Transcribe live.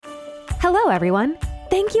Hello, everyone.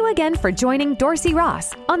 Thank you again for joining Dorsey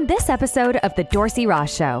Ross on this episode of The Dorsey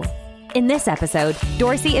Ross Show. In this episode,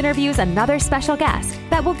 Dorsey interviews another special guest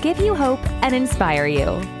that will give you hope and inspire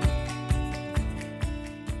you.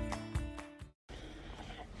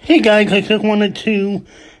 Hey guys, I just wanted to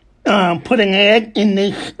put an ad in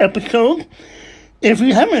this episode. If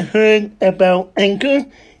you haven't heard about Anchor,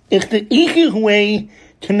 it's the easiest way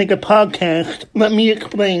to make a podcast. Let me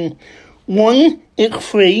explain. One, it's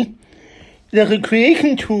free. There's a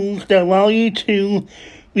creation tools that allow you to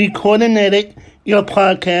record and edit your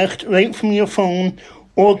podcast right from your phone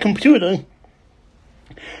or computer.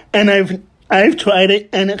 And I've tried it,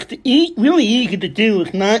 and it's really easy to do.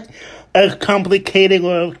 It's not as complicated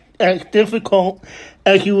or as difficult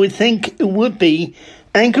as you would think it would be.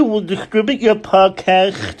 Anchor will distribute your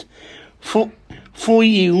podcast for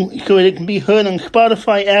you so it can be heard on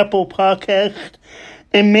Spotify, Apple Podcasts,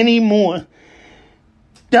 and many more.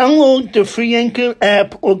 Download the free Anchor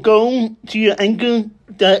app or go to your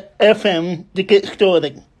anchor.fm to get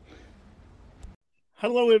started.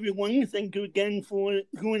 Hello, everyone. Thank you again for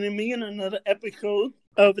joining me in another episode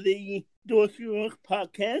of the Dorsey Ross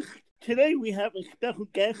podcast. Today we have a special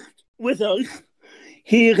guest with us.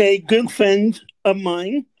 He is a good friend of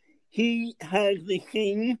mine. He has the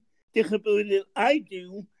same disability that I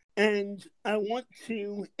do, and I want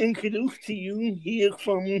to introduce to you, he is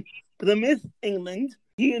from Plymouth, England.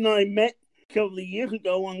 He and I met several years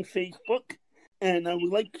ago on Facebook, and I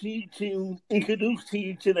would like to introduce to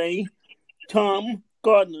you today Tom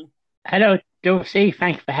Gardner. Hello, Dorsey.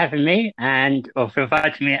 Thank you for having me and for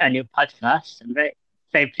inviting me on your podcast. I'm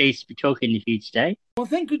very pleased to be talking with you today. Well,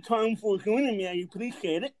 thank you, Tom, for joining me. I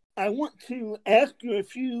appreciate it. I want to ask you a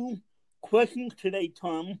few questions today,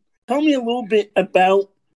 Tom. Tell me a little bit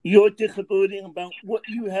about your disability and about what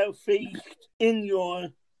you have faced in your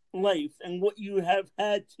life and what you have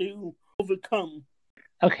had to overcome.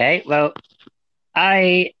 Okay, well,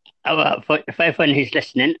 for everyone who's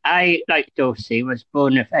listening, I, like Dorsey, was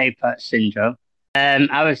born with Apert syndrome.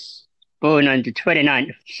 I was born on the 29th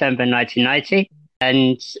of December 1990,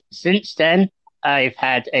 and since then, I've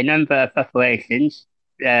had a number of operations,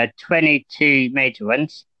 22 major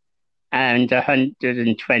ones and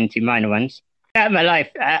 120 minor ones. Throughout my life,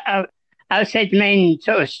 I would say the main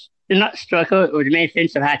sort of not struggle, or the main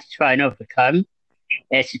things I've had to try and overcome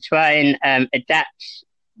is to try and adapt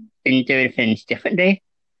in doing things differently.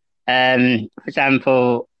 For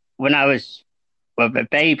example, when I was a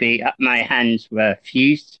baby, my hands were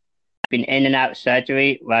fused. I've been in and out of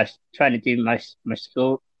surgery whilst trying to do my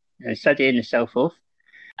school, studying and so forth.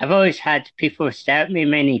 I've always had people stare at me,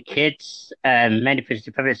 mainly kids, many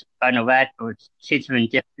people probably unaware or see something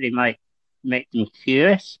differently might make them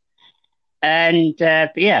curious. And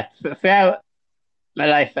but yeah, throughout my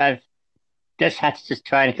life, I've just had to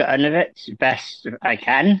try and get on with it the best I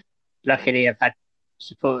can. Luckily, I've had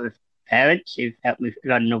supportive parents who've helped me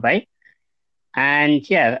along the way. And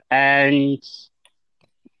yeah, and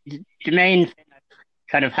the main thing I've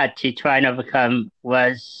kind of had to try and overcome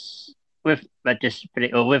was with my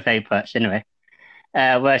disability, or with APARTS anyway,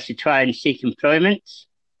 was to try and seek employment.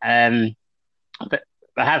 But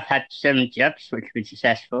I have had some jobs which have been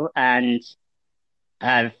successful, and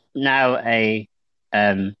I'm now a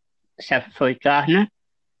self-employed gardener.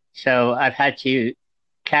 So I've had to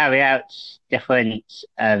carry out different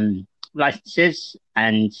licenses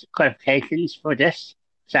and qualifications for this.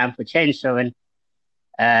 For example, chainsawing,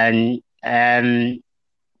 and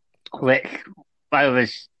which I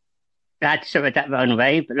had to sort of adapt my own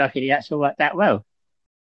way, but luckily that's all worked out well.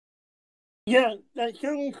 Yeah, that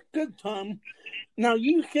sounds good, Tom. Now,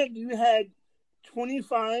 you said you had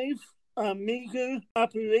 25 major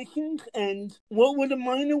operations, and what were the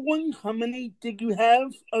minor ones? How many did you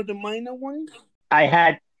have of the minor ones? I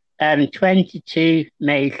had 22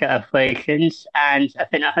 major operations and I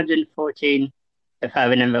think 114, if I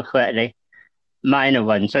remember correctly, minor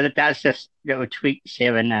ones. So that's just little tweaks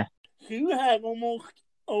here and there. So you had almost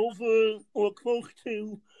over or close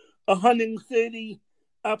to 130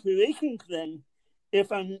 operations then,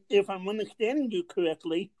 if I'm understanding you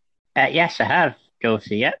correctly. Yes, I have,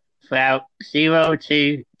 Dorsey, yep. Throughout 0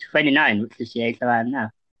 to 29, which is the age I am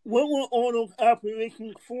now. What were all those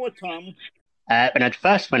operations for, Tom? And the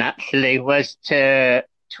first one actually was to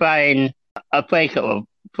try and break or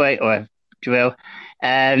drill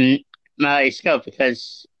my skull,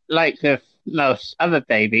 because like with most other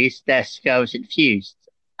babies, their skulls had fused.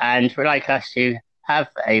 And for like us who have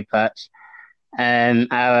APARTS,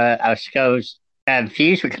 our skulls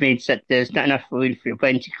fuse, which means that there's not enough room for your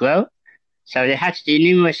brain to grow. So they had to do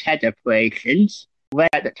numerous head operations, where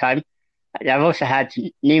at the time I've also had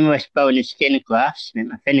numerous bone and skin grafts with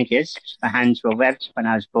my fingers. My hands were webbed when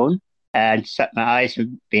I was born, and my eyes were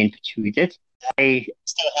being protruded. I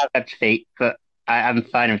still have webbed feet, but I'm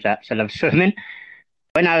fine with that. So I love swimming.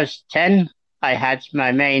 When I was 10, I had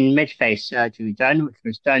my main mid-face surgery done, which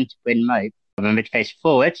was done to bring my mid-face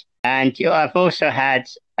forward. And I've also had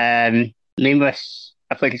numerous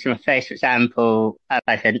afflictions on my face, for example,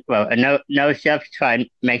 like a nose job to try and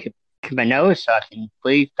make it my nose so I can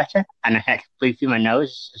breathe better, and I had to breathe through my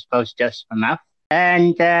nose as opposed to just my mouth.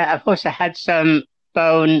 And I've also had some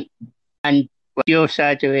bone and dual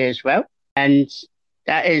surgery as well, and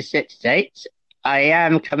that is it to date. I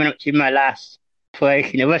am coming up to my last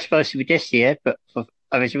operation. It was supposed to be this year, but for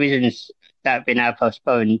obvious reasons that have been now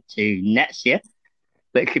postponed to next year,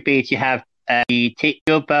 which could be to have the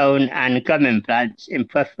dual bone and gum implants in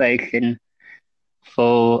preparation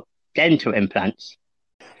for dental implants.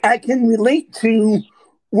 I can relate to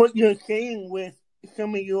what you're saying with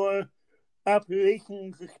some of your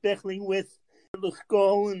operations, especially with the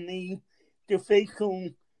skull and the facial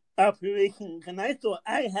operations. And I thought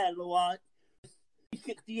I had a lot,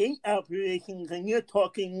 68 operations, and you're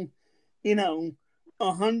talking,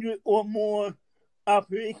 100 or more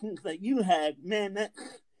operations that you had. Man,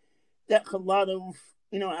 that's a lot of,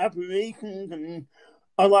 operations and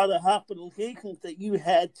a lot of hospitalizations that you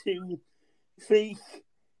had to face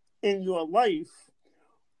in your life.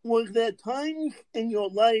 Was there times in your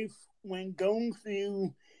life when going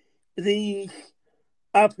through these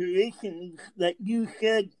operations that you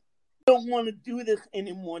said, I don't want to do this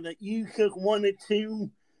anymore, that you just wanted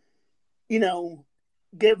to,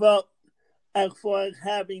 give up as far as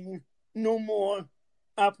having no more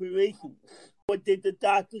operations? Or did the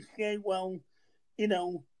doctor say, well,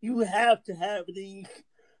 you have to have these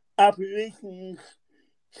operations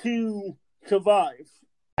to survive?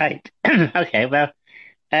 Right. Okay. Well,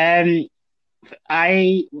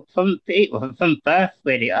 I from birth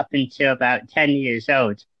really up until about 10 years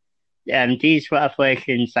old, these were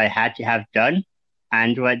operations I had to have done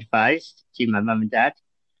and were advised to my mum and dad.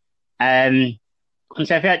 And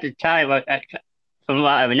so I feel at the time, from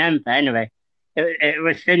what I remember anyway, it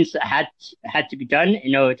was things that had to be done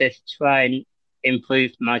in order to try and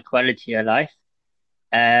improve my quality of life.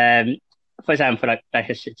 For example, like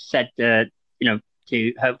I said,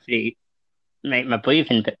 to hopefully make my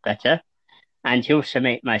breathing a bit better, and to also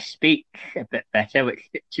make my speak a bit better, which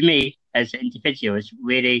to me as an individual is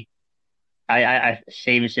really, I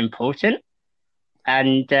seems important.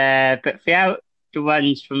 And but throughout the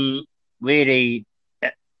ones from really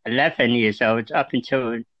 11 years old up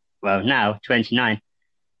until now 29,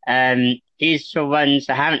 these are ones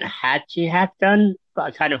I haven't had to have done, but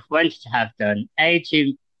I kind of wanted to have done.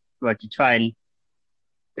 To try and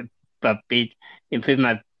improve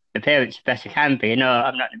my appearance as best I can be. I'm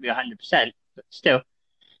not going to be 100%, but still.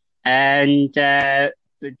 And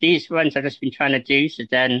these ones I've just been trying to do, so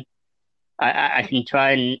then I can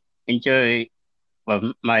try and enjoy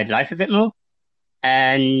my life a bit more.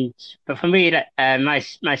 But for me, my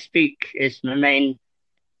speak is my main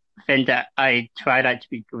thing that I try to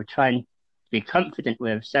be confident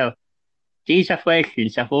with. So these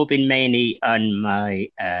operations have all been mainly on my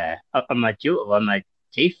jaw or on my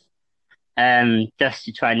teeth, just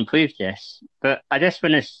to try and improve this. But I just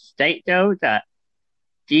want to state though that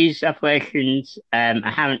these operations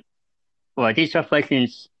I've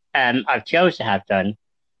chose to have done.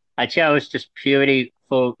 I chose just purely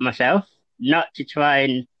for myself, not to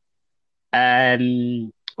try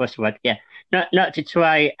and what's the word? Yeah, not to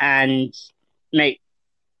try and make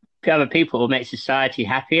other people or make society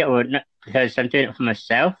happier, or not because I'm doing it for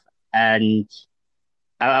myself, and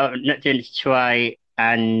I'm not doing it to try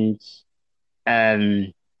and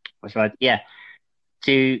what's the word? Yeah,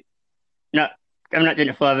 to not. I'm not doing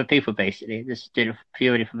it for other people. Basically, just doing it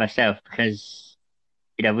purely for myself because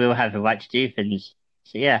we all have the right to do things.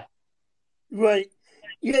 So yeah. Right.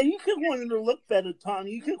 Yeah, you just wanted to look better, Tom.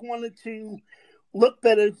 You just wanted to look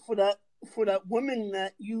better for that woman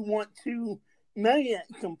that you want to marry at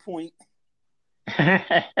some point.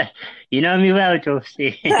 You know me well,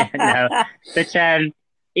 Dorsey. No, but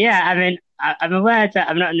yeah. I mean, I'm aware that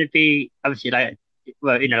I'm not going to be obviously like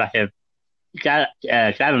a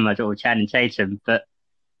glamour model or Channing Tatum, but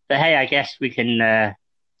hey, I guess we can.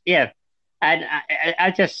 Yeah, and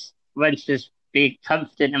I just want to just be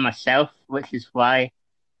confident in myself, which is why.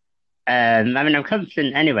 I mean, I'm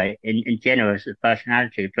confident anyway in general as a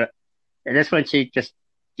personality, but I just want to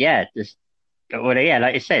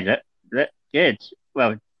like you said, look good.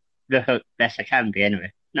 Well, look how best I can be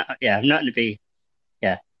anyway. No, yeah, I'm not going to be,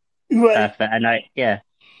 yeah, Right. perfect. And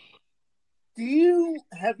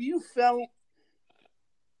Have you felt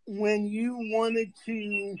when you wanted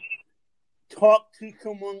to talk to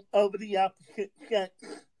someone of the opposite sex,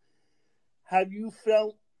 have you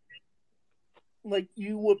felt like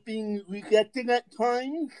you were being rejected at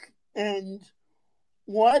times? And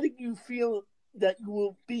why did you feel that you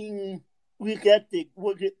were being rejected?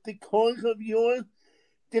 Was it because of your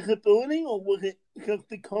disability, or was it just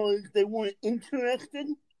because they weren't interested?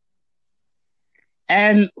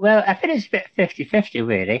 Well, I think it's a bit 50-50,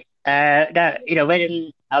 really. Now,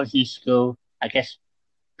 when I was in school, I guess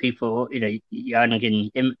people, young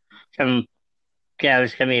and some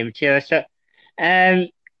girls can be immature. So,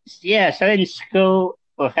 yeah, so in school,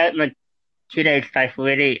 or throughout my teenage life,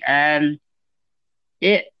 really,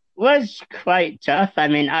 it was quite tough. I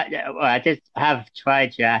mean, I did have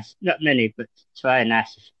tried to ask, not many, but try and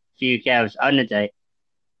ask a few girls on a date.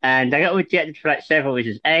 And I got rejected for like several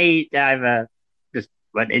reasons. A, they either just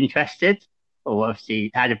weren't interested, or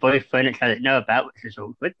obviously had a boyfriend which I didn't know about, which was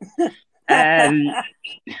awkward. Um,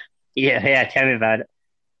 yeah, tell me about it.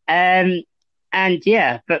 Um, and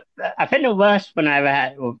yeah, but I think the worst one I ever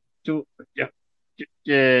had, or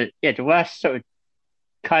the worst sort of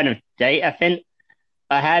kind of date I think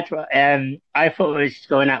I had, I thought it was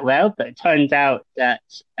going out well, but it turned out that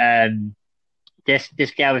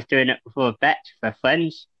this girl was doing it for a bet for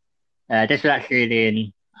friends. This was actually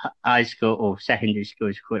in high school or secondary school,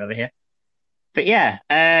 it's called over here. But yeah,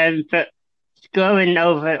 but going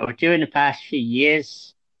over or during the past few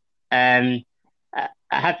years, um, I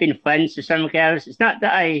have been friends with some girls. It's not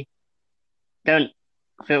that I don't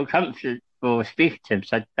feel comfortable speaking to them,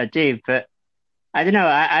 so I do, but I don't know.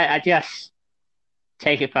 I just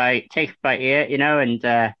take it by ear,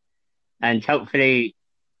 and hopefully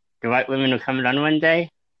the right women will come along one day.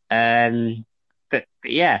 But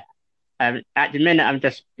yeah, at the minute I'm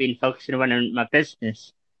just been focusing on running my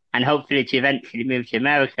business and hopefully to eventually move to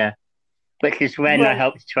America, which is when I Right.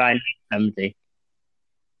 hope to try and meet somebody.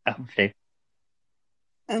 Hopefully.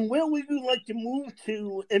 And where would you like to move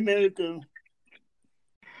to America?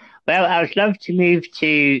 Well, I would love to move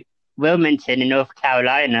to Wilmington in North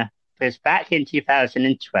Carolina because back in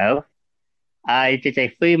 2012, I did a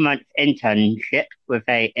 3-month internship with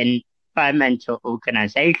a environmental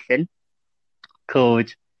organization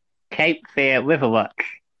called Cape Fear Riverwatch.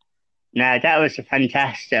 Now, that was a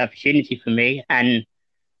fantastic opportunity for me, and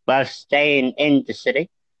while staying in the city,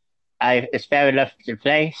 I just fell in love with the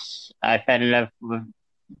place. I fell in love with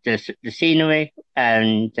the scenery,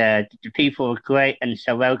 and the people were great and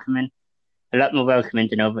so welcoming, a lot more welcoming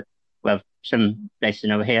than some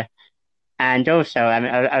places over here. And also, I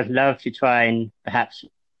mean, I'd love to try and perhaps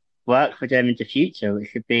work for them in the future,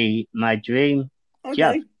 which would be my dream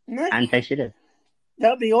job Okay, nice. and place to live.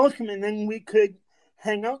 That'd be awesome, and then we could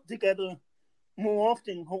hang out together more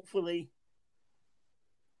often, hopefully.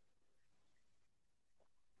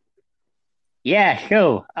 Yeah,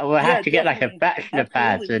 sure. We'll Yeah, have to get like a definitely. bachelor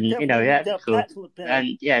pad, Absolutely. and Definitely need that'd be that cool. bachelor pad.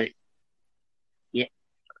 And yeah,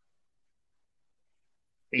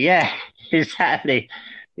 yeah, exactly.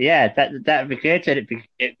 Yeah, that'd be good, and it'd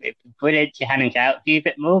be brilliant to hang out with you a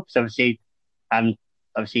bit more because obviously I'm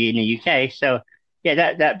obviously in the UK, so yeah,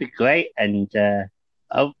 that'd be great, and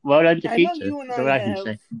well on the I know future. you and That's I all I can have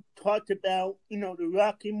say. talked about, the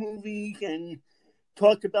Rocky movies and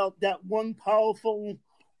talked about that one powerful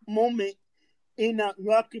moment in that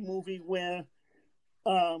Rocky movie where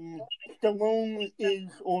Stallone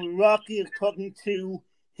or Rocky is talking to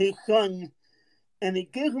his son, and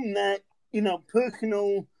it gives him that,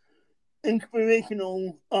 personal,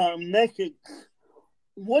 inspirational message.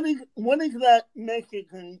 What is that message,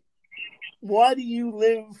 and why do you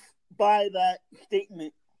live by that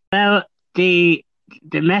statement? Well, the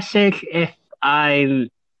message, if I'm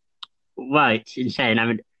right in saying, I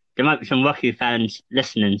mean, there might be some Rocky fans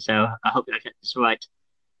listening, so I hope I get this right.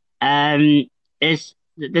 Um, is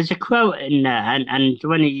there's a quote in there, and the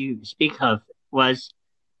one that you speak of was,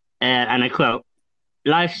 and I quote,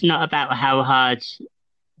 "Life's not about how hard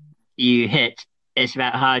you hit; it's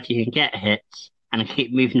about how hard you can get hit and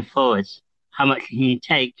keep moving forward. How much can you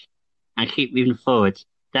take and keep moving forward?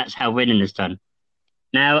 That's how winning is done."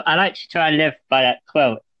 Now, I like to try and live by that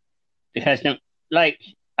quote because, like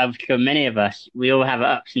I'm sure many of us, we all have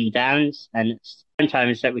ups and downs, and it's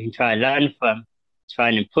sometimes that we can try and learn from, try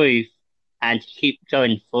and improve, and keep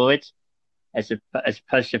going forward as a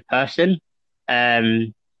positive person.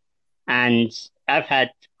 Um, and I've had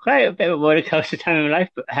quite a bit of a roller coaster time in my life,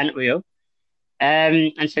 but hadn't we all?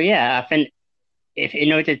 And so yeah, I think if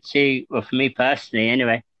in order to, well, for me personally,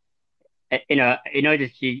 anyway, in order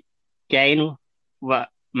to gain what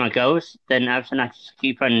my goals, then I've to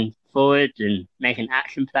keep on forward and make an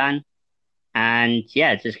action plan, and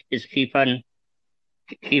yeah, just keep on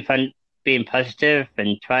keep on being positive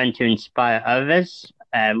and trying to inspire others,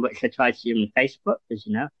 which I try to do on Facebook, as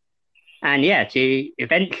you know. And yeah, to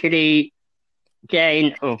eventually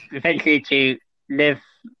eventually to live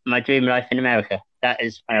my dream life in America. That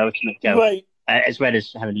is my ultimate goal, Right. As well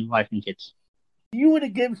as having a wife and kids. If you were to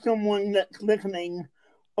give someone that's listening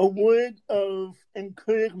a word of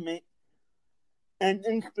encouragement and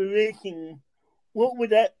inspiration, what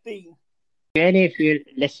would that be? To any of you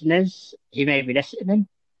listeners who may be listening,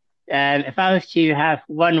 if I was to have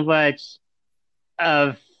one word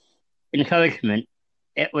of encouragement,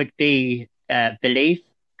 it would be belief,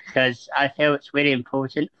 because I feel it's really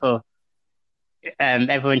important for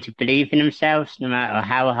everyone to believe in themselves, no matter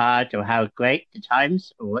how hard or how great the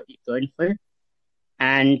times or what you're going through.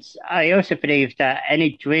 And I also believe that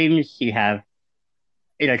any dreams you have,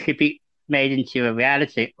 should be made into a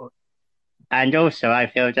reality. And also, I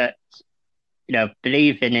feel that,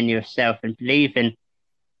 believing in yourself and believing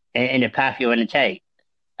in the path you want to take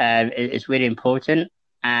is really important.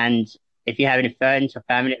 And if you have any friends or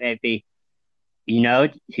family, maybe,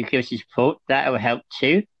 who gives you support, that will help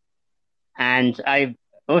too. And I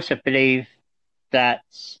also believe that,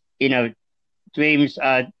 dreams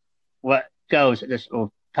are what goals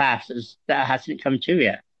or paths that hasn't come true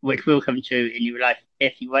yet, which will come true in your life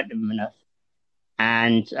if you want them enough.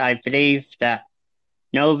 And I believe that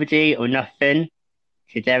nobody or nothing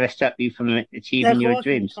should ever stop you from achieving That's your awesome,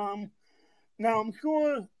 dreams. Tom. Now, I'm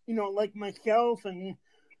sure, like myself and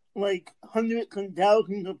like hundreds and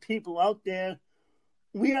thousands of people out there,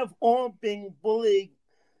 we have all been bullied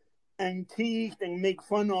and teased and made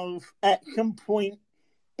fun of at some point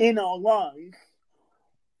in our lives.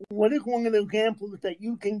 What is one of the examples that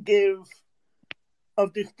you can give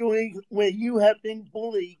of the stories where you have been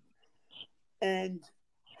bullied, and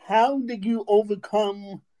how did you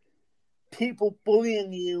overcome people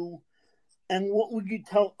bullying you, and what would you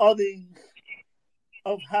tell others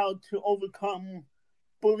of how to overcome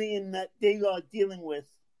bullying that they are dealing with?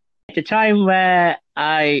 At the time where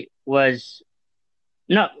I was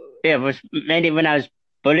not, it was mainly when I was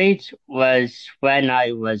bullied, was when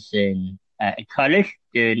I was in college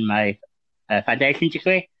doing my foundation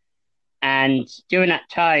degree. And during that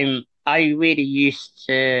time, I really used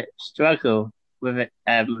to struggle with it,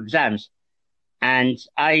 with exams. And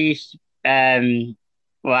I used I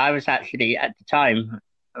was actually at the time,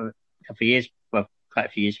 a couple of years, well, quite a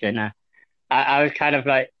few years ago now, I was kind of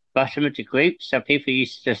like bottom of the group. So people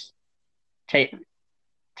used to just make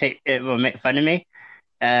fun of me.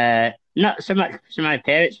 Not so much to my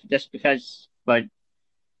parents, but just because,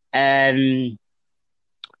 I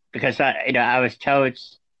was told,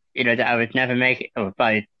 that I would never make it, or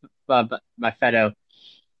by my fellow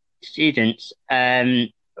students,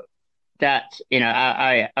 that,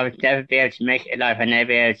 I would never be able to make it in life. I'd never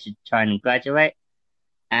be able to try and graduate.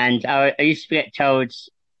 And I used to get told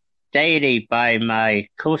daily by my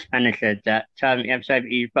course manager that, Tom, I'm sorry,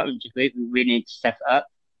 but you've bottom of the group, we really need to step up.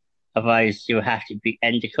 Otherwise, you'll have to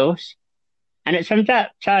end the course. And it's from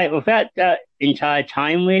that time, that entire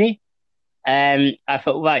time, really, I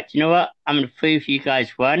thought, right, you know what? I'm going to prove you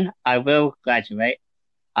guys wrong. I will graduate.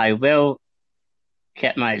 I will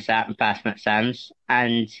get my exam and pass my exams.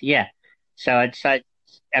 And yeah, so I decided,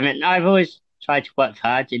 I've always tried to work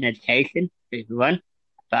hard in education, everyone,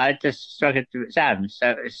 but I just struggled through exams.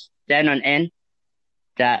 So it was then on in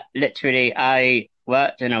that literally I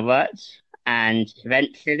worked and I worked, and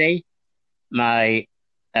eventually my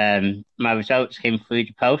results came through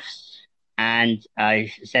the post, and I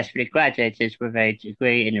successfully graduated with a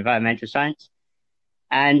degree in environmental science.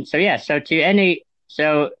 And so yeah,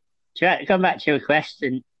 to come back to your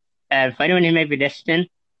question, for anyone who may be listening,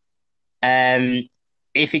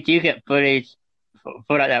 if you do get bullied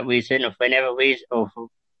for like that reason, or for whatever reason, or for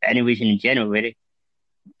any reason in general, really,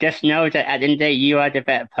 just know that at the end of the day, you are the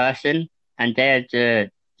better person, and they're the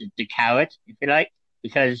coward, if you like,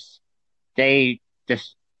 because they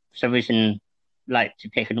just for some reason like to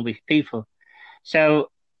pick on weak people. So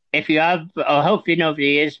if you have, or hopefully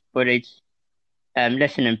nobody is bullied,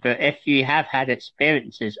 listening, but if you have had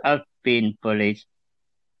experiences of being bullied,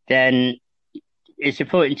 then it's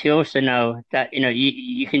important to also know that,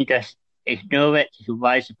 you can just ignore it, you can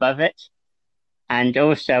rise above it. And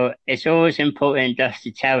also, it's always important just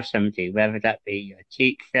to tell somebody, whether that be your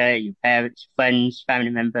teacher, your parents, friends, family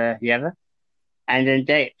member, whoever. And then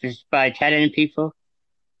just by telling people,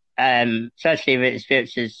 especially with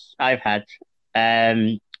experiences I've had,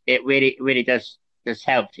 it really does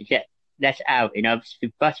help to get let out. If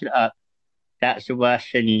you bottle it up, that's the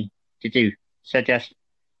worst thing to do. So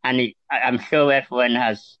I'm sure everyone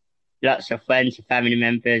has lots of friends and family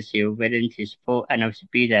members who are willing to support and also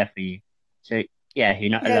be there for you. So yeah, you're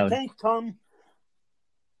not Yeah, alone. thanks, Tom.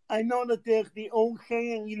 I know that there's the old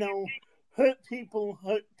saying, hurt people,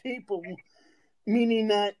 meaning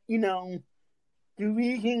that, the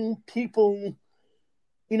reason people,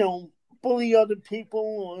 bully other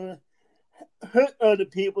people or hurt other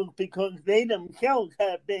people because they themselves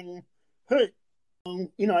have been hurt.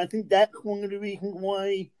 I think that's one of the reasons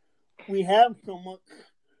why we have so much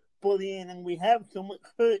bullying and we have so much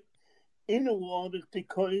hurt in the world is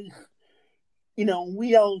because,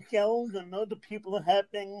 we ourselves and other people have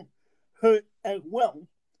been hurt as well.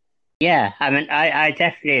 Yeah, I mean, I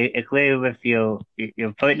definitely agree with your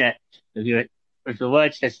point that with the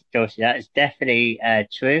words that Josie, that is definitely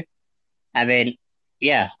true. I mean,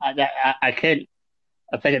 yeah, I couldn't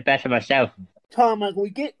have put it better myself. Tom, as we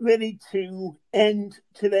get ready to end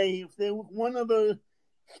today, if there was one other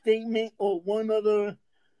statement or one other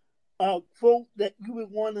quote that you would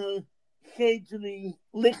want to say to the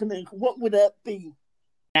listeners, what would that be?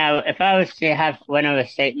 Now, if I was to have one other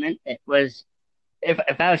statement, it was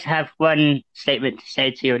if I was to have one statement to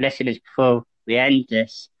say to your listeners before we end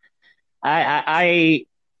this, I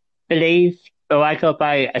believe, or I go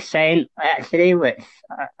by a saying actually, which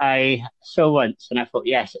I saw once and I thought,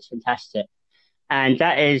 yes, it's fantastic. And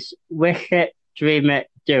that is wish it, dream it,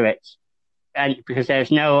 do it. And because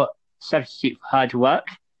there's no substitute for hard work.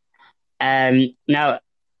 Now,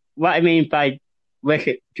 what I mean by wish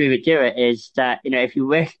it, dream it, do it is that, if you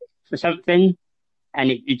wish for something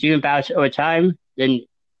and you dream about it all the time, then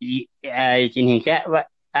you can get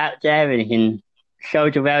out there and you can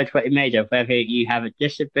show the world what you're made of, whether you have a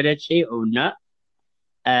disability or not.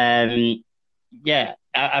 Yeah,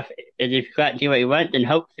 if you can't do what you want, then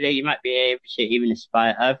hopefully you might be able to even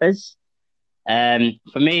inspire others.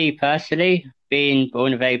 For me personally, being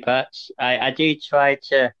born with APATS, I do try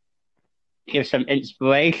to give some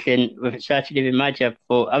inspiration, with certainly with my job,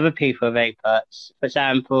 for other people with APATS. For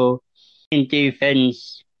example, you can do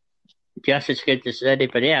things just as good as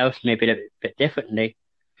anybody else, maybe a little bit differently.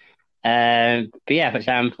 But yeah, for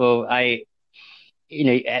example, we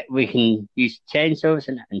can use chainsaws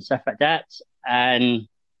and stuff like that. And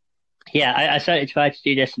yeah, I certainly tried to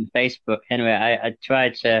do this on Facebook. Anyway, I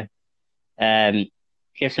tried to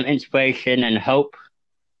give some inspiration and hope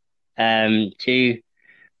to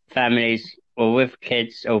families or with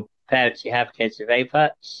kids or parents who have kids with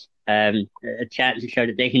APATS, a chance to show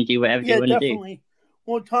that they can do whatever they want to do. Yeah, definitely.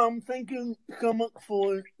 Well, Tom, thank you so much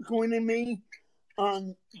for joining me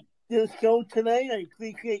on this show today. I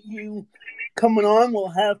appreciate you coming on. We'll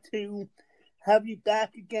have to have you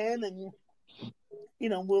back again, and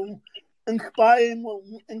we'll inspire and we'll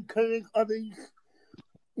encourage others,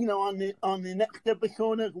 on the next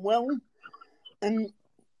episode as well. And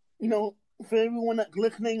for everyone that's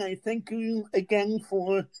listening, I thank you again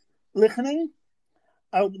for listening.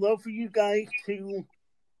 I would love for you guys to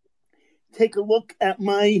take a look at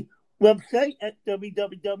my website at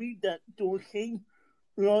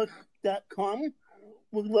www.dorseyross.com.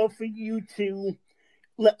 Would love for you to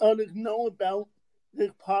let others know about this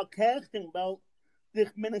podcast and about this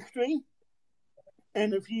ministry.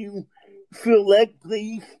 And if you feel like,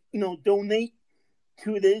 please, donate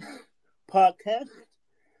to this podcast.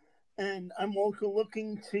 And I'm also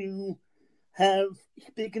looking to have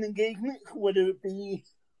speaking engagements, whether it be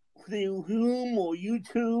through Zoom or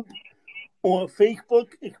YouTube or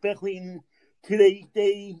Facebook, especially in today's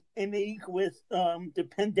day and age with the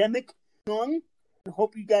pandemic on. I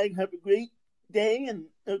hope you guys have a great day and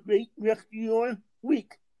a great rest of your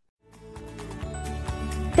week.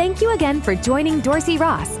 Thank you again for joining Dorsey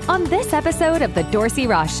Ross on this episode of The Dorsey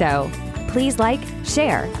Ross Show. Please like,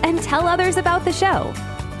 share, and tell others about the show.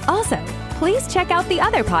 Also, please check out the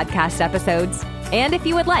other podcast episodes. And if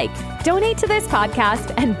you would like, donate to this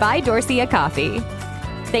podcast and buy Dorsey a coffee.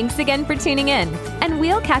 Thanks again for tuning in, and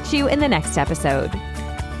we'll catch you in the next episode.